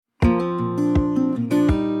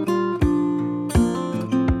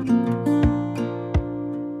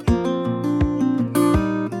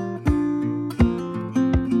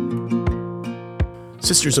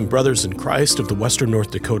Sisters and brothers in Christ of the Western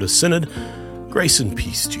North Dakota Synod, grace and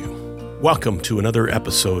peace to you. Welcome to another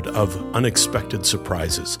episode of Unexpected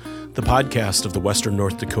Surprises, the podcast of the Western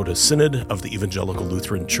North Dakota Synod of the Evangelical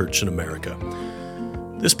Lutheran Church in America.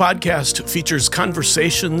 This podcast features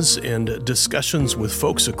conversations and discussions with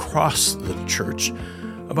folks across the church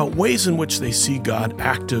about ways in which they see God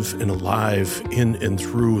active and alive in and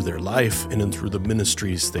through their life and in through the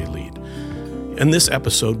ministries they lead. In this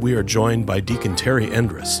episode, we are joined by Deacon Terri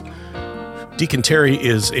Endres. Deacon Terri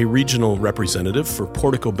is a regional representative for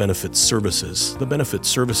Portico Benefit Services, the benefit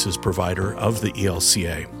services provider of the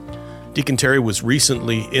ELCA. Deacon Terri was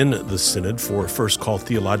recently in the Synod for a First Call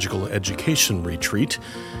Theological Education Retreat,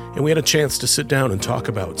 and we had a chance to sit down and talk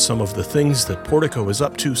about some of the things that Portico is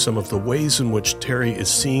up to, some of the ways in which Terri is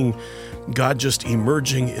seeing God just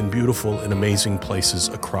emerging in beautiful and amazing places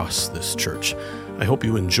across this church. I hope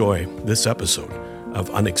you enjoy this episode of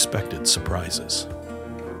Unexpected Surprises.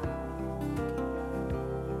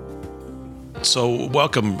 So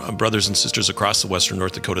welcome, brothers and sisters across the Western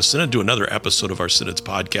North Dakota Synod, to another episode of our Synod's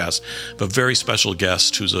podcast. I have a very special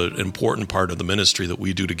guest who's an important part of the ministry that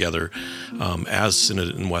we do together as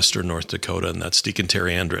Synod in Western North Dakota, and that's Deacon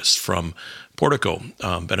Terri Endres from Portico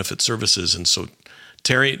Benefit Services. And so,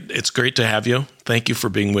 Terri, it's great to have you. Thank you for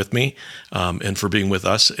being with me and for being with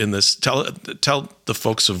us in this. Tell the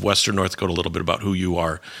folks of Western North Dakota a little bit about who you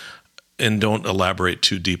are. And don't elaborate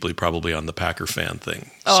too deeply, probably, on the Packer fan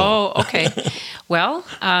thing. Oh, okay. Well,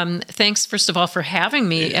 thanks, first of all, for having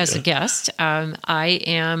me as a guest. I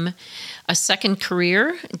am a second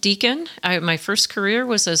career deacon. My first career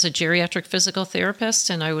was as a geriatric physical therapist,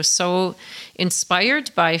 and I was so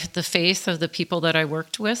inspired by the faith of the people that I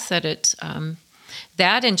worked with that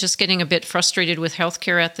that and just getting a bit frustrated with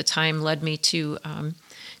healthcare at the time led me to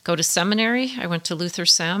go to seminary. I went to Luther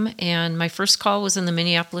Sem, and my first call was in the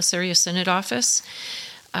Minneapolis area Synod office.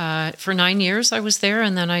 For 9 years I was there,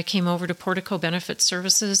 and then I came over to Portico Benefit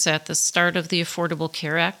Services at the start of the Affordable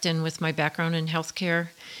Care Act, and with my background in healthcare,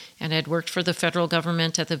 and had worked for the federal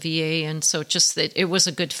government at the VA, and so just that it was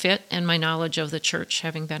a good fit, and my knowledge of the church,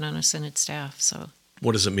 having been on a Synod staff. So,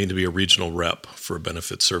 what does it mean to be a regional rep for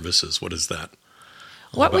Benefit Services? What is that?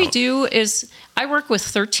 What we do is I work with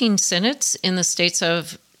 13 synods in the states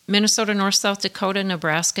of Minnesota, North, South Dakota,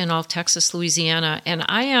 Nebraska, and all of Texas, Louisiana. And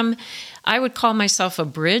I would call myself a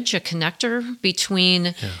bridge, a connector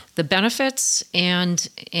between the benefits and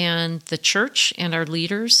the church and our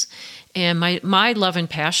leaders. And my love and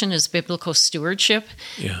passion is biblical stewardship.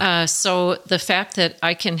 Yeah. So the fact that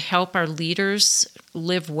I can help our leaders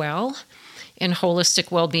live well in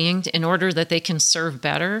holistic well-being in order that they can serve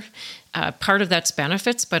better, part of that's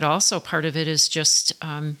benefits, but also part of it is just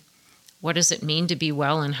what does it mean to be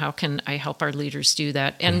well, and how can I help our leaders do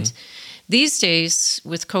that? And these days,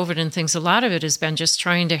 with COVID and things, a lot of it has been just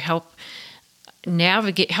trying to help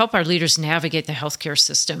our leaders navigate the healthcare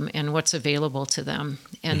system and what's available to them.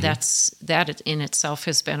 And that in itself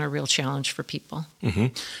has been a real challenge for people. Mm-hmm.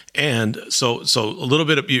 And so a little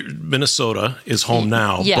bit of Minnesota is home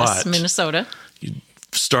now. Yes, but Minnesota. You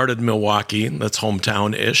started Milwaukee. That's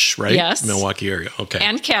hometown-ish, right? Yes. Milwaukee area. Okay.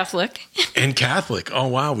 And Catholic. And Catholic. Oh,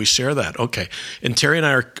 wow. We share that. Okay. And Terri and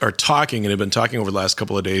I are talking, and have been talking over the last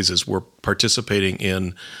couple of days as we're participating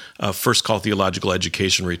in a First Call Theological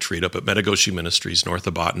Education Retreat up at Metigoshe Ministries, north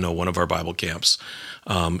of Bottineau, one of our Bible camps.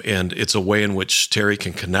 And it's a way in which Terri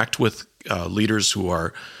can connect with leaders who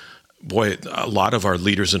are, a lot of our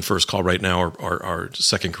leaders in First Call right now are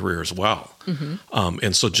second career as well. Mm-hmm.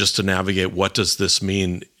 And so just to navigate, what does this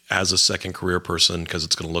mean as a second career person? Because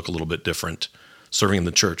it's going to look a little bit different serving in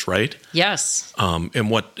the church, right? Yes. And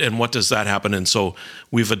what does that happen? And so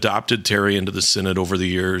we've adopted Terri into the Synod over the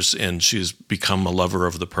years, and she's become a lover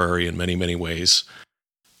of the prairie in many, many ways.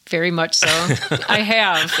 Very much so. I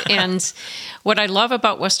have. And what I love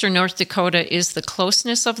about Western North Dakota is the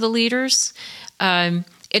closeness of the leaders.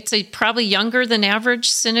 It's probably younger than average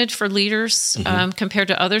synod for leaders compared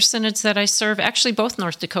to other synods that I serve. Actually, both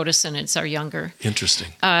North Dakota synods are younger. Interesting.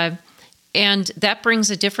 And that brings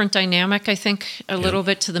a different dynamic, I think, a little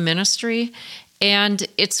bit to the ministry. And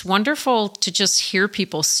it's wonderful to just hear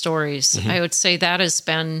people's stories. I would say that has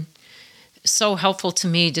been so helpful to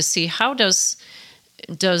me to see how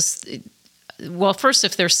well, first,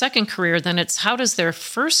 if their second career, then it's how does their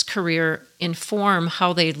first career inform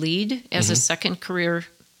how they lead as a second career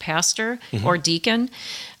pastor or deacon?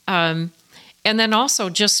 And then also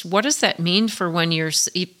just what does that mean for when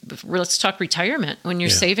let's talk retirement. When you're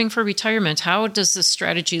saving for retirement, how does the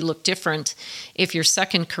strategy look different if you're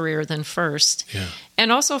second career than first? Yeah.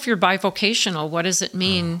 And also if you're bivocational, what does it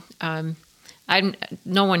mean?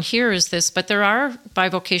 no one here is this, but there are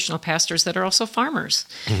bivocational pastors that are also farmers.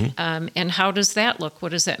 And how does that look?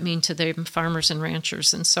 What does that mean to the farmers and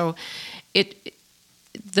ranchers? And so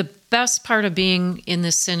the best part of being in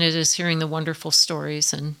this synod is hearing the wonderful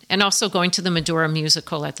stories and also going to the Medora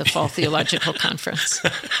musical at the Fall Theological Conference.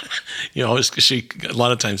 A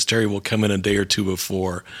lot of times Terri will come in a day or two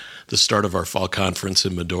before the start of our fall conference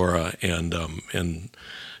in Medora and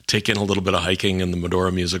take in a little bit of hiking and the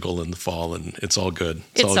Medora musical in the fall, and it's all good.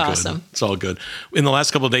 It's all awesome. Good. It's all good. In the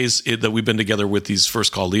last couple of days that we've been together with these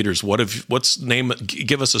first call leaders,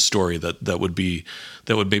 give us a story that would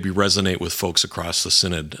maybe resonate with folks across the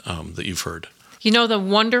synod that you've heard. The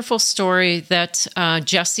wonderful story that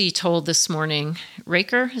Jessie told this morning.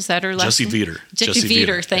 Raker, is that her last name? Jessie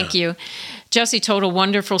Veeder, thank you. Jessie told a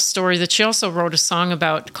wonderful story that she also wrote a song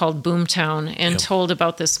about called Boomtown and told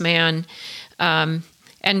about this man.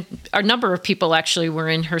 And a number of people actually were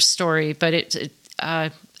in her story, but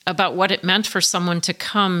about what it meant for someone to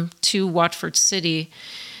come to Watford City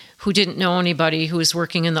who didn't know anybody, who was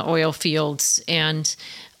working in the oil fields. And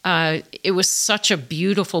it was such a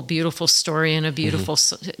beautiful, beautiful story and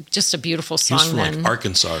just a beautiful song. He was from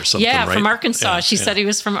Arkansas or something, right? Yeah, from Arkansas. She said he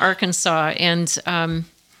was from Arkansas.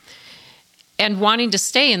 And wanting to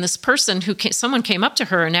stay. And this person someone came up to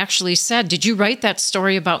her and actually said, "Did you write that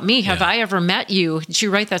story about me? Have I ever met you? Did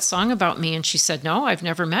you write that song about me?" And she said, "No, I've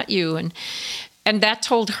never met you." And that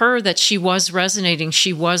told her that she was resonating.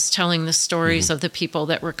 She was telling the stories of the people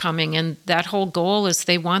that were coming. And that whole goal is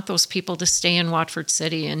they want those people to stay in Watford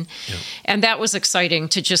City. And that was exciting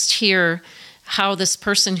to just hear how this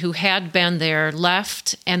person who had been there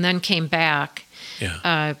left and then came back.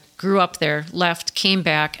 Grew up there, left, came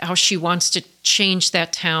back, how she wants to change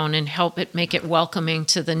that town and help it, make it welcoming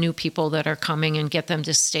to the new people that are coming and get them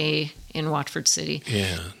to stay in Watford City.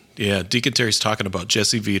 Yeah. Deacon Terri's talking about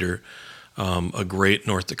Jessie Veeder, a great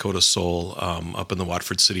North Dakota soul up in the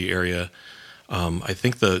Watford City area. I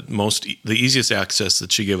think the easiest access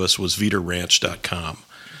that she gave us was VeederRanch.com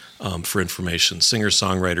for information. Singer,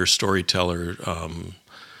 songwriter, storyteller,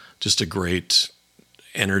 just a great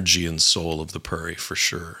energy and soul of the prairie for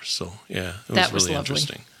sure. So it was really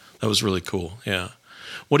interesting. That was really cool. Yeah.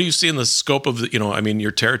 What do you see in the scope of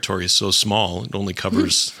your territory is so small. It only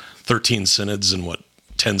covers 13 synods in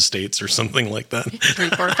 10 states or something like that. 3,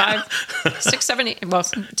 4, 5, 6, 7, 8. Well,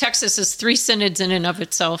 Texas is 3 synods in and of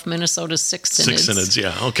itself. Minnesota's 6 synods. 6 synods.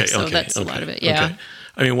 Yeah. Okay. So that's a lot of it. Yeah.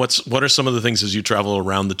 Okay. What are some of the things as you travel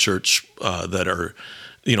around the church that are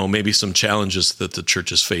maybe some challenges that the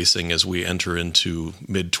church is facing as we enter into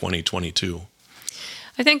mid-2022?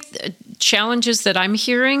 I think the challenges that I'm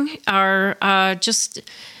hearing are just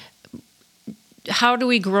how do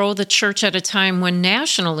we grow the church at a time when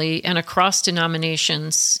nationally and across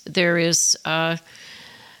denominations there is a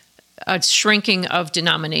shrinking of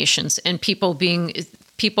denominations and people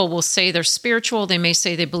will say they're spiritual, they may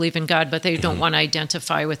say they believe in God, but they don't want to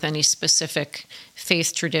identify with any specific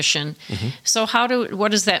faith tradition. So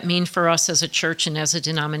what does that mean for us as a church and as a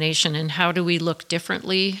denomination, and how do we look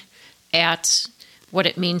differently at what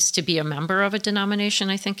it means to be a member of a denomination,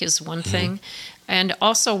 I think is one thing. And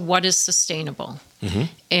also what is sustainable.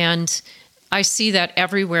 And I see that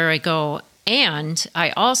everywhere I go. And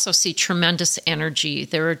I also see tremendous energy.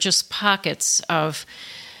 There are just pockets of,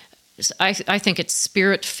 I think it's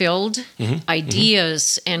spirit-filled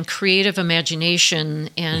ideas and creative imagination.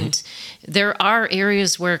 And there are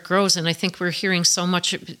areas where it grows. And I think we're hearing so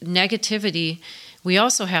much negativity. We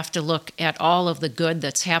also have to look at all of the good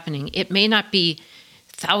that's happening. It may not be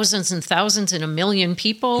thousands and thousands and a million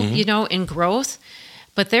people, in growth,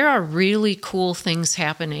 but there are really cool things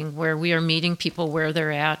happening where we are meeting people where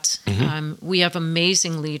they're at. We have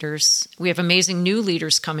amazing leaders. We have amazing new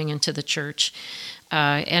leaders coming into the church.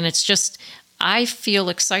 And it's just, I feel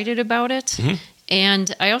excited about it.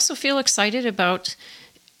 And I also feel excited about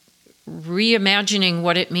reimagining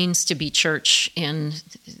what it means to be church in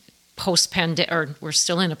post-pandemic, or we're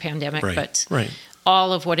still in a pandemic, but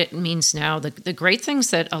all of what it means now. The great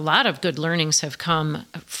things that a lot of good learnings have come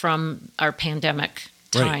from our pandemic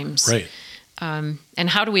times. And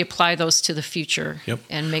how do we apply those to the future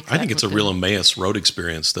and make that I think it's a real Emmaus Road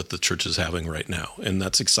experience that the church is having right now, and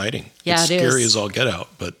that's exciting. Yeah, it's scary as all get out,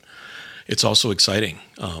 but it's also exciting.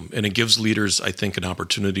 And it gives leaders, I think, an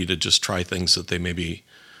opportunity to just try things that they maybe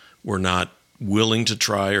were not willing to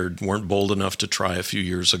try or weren't bold enough to try a few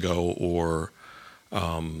years ago, or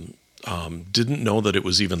didn't know that it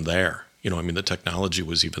was even there. The technology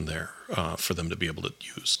was even there for them to be able to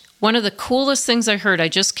use. One of the coolest things I heard, I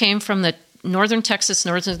just came from the Northern Texas,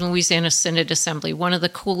 Northern Louisiana Synod Assembly. One of the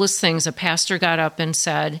coolest things, a pastor got up and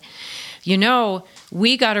said,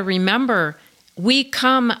 we got to remember we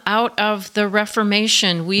come out of the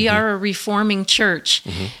Reformation. We are a reforming church.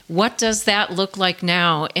 What does that look like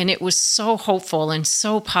now? And it was so hopeful and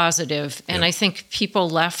so positive. And I think people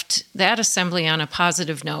left that assembly on a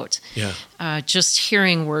positive note. Just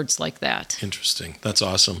hearing words like that. Interesting. That's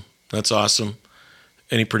awesome. That's awesome.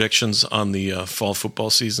 Any predictions on the fall football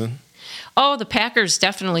season? Oh, the Packers,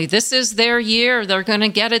 definitely. This is their year. They're going to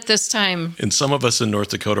get it this time. And some of us in North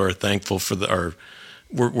Dakota are thankful for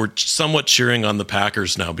we're somewhat cheering on the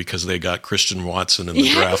Packers now because they got Christian Watson in the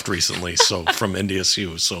draft recently, so from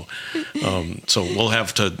NDSU. So we'll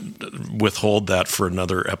have to withhold that for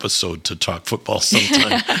another episode to talk football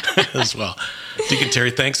sometime as well. Deacon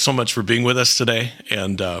Terri, thanks so much for being with us today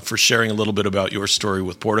and for sharing a little bit about your story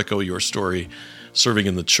with Portico, your story serving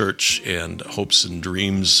in the church, and hopes and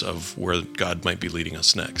dreams of where God might be leading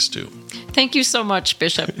us next, too. Thank you so much,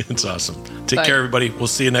 Bishop. It's awesome. Take care, everybody. We'll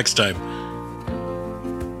see you next time.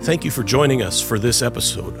 Thank you for joining us for this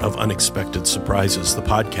episode of Unexpected Surprises, the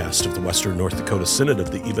podcast of the Western North Dakota Synod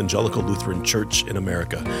of the Evangelical Lutheran Church in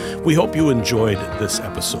America. We hope you enjoyed this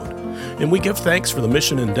episode. And we give thanks for the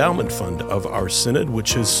Mission Endowment Fund of our Synod,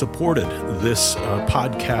 which has supported this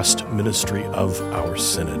podcast ministry of our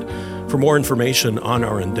Synod. For more information on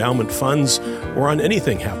our endowment funds or on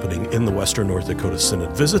anything happening in the Western North Dakota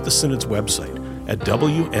Synod, visit the Synod's website at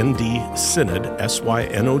wndSynod.org.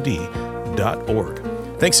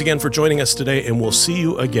 Thanks again for joining us today, and we'll see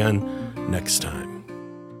you again next time.